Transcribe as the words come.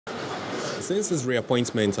Since his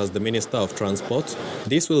reappointment as the Minister of Transport,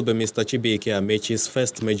 this will be Mr. Chibuike Amaechi's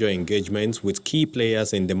first major engagement with key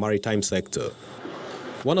players in the maritime sector.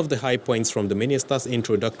 One of the high points from the minister's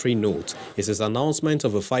introductory note is his announcement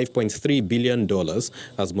of a $5.3 billion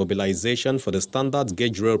as mobilization for the standard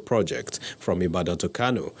gauge rail project from Ibadan to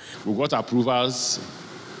Kano. We got approvals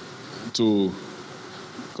to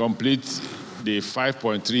complete the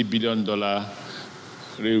 $5.3 billion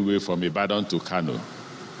railway from Ibadan to Kano.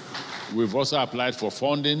 We've also applied for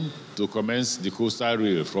funding to commence the coastal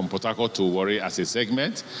rail from Port Harcourt to Warri as a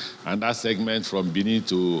segment, and that segment from Benin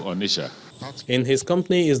to Onitsha. In his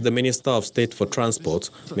company is the Minister of State for Transport,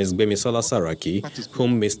 Ms. Gbemisola Saraki,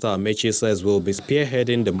 whom Mr. Amaechi says will be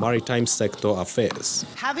spearheading the maritime sector affairs.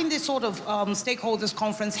 Having this sort of stakeholders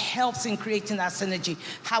conference helps in creating that synergy.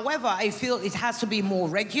 However, I feel it has to be more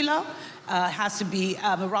regular. Has to be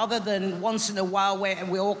rather than once in a while where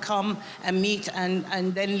we all come and meet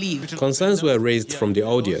and then leave. Concerns were raised from the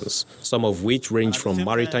audience, some of which range from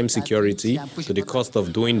maritime security to the cost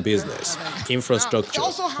of doing business, infrastructure,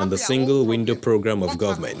 and the single window program of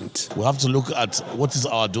government. We have to look at what is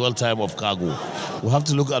our dwell time of cargo. We have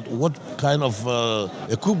to look at what kind of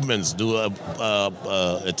equipments do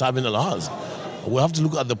a terminal has. We have to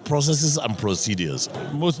look at the processes and procedures.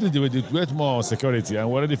 Mostly they wait more on security, and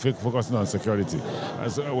we're already focusing on security.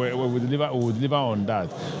 And so we deliver on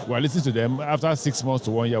that. We're listening to them. After 6 months to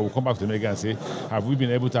 1 year, we'll come back to them again and say, have we been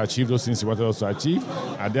able to achieve those things you wanted us to achieve?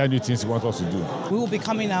 And there are new things you want us to do. We will be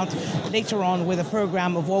coming out later on with a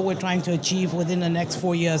program of what we're trying to achieve within the next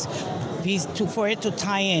 4 years. For it to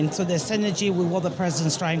tie in, so there's synergy with what the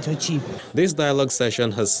president's trying to achieve. This dialogue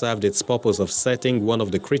session has served its purpose of setting one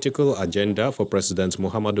of the critical agenda for President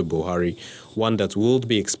Muhammadu Buhari, one that would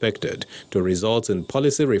be expected to result in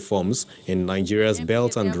policy reforms in Nigeria's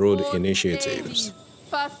Belt and Road initiatives.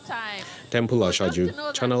 First time. Temple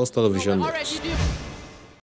Ashaju, Channels Television News.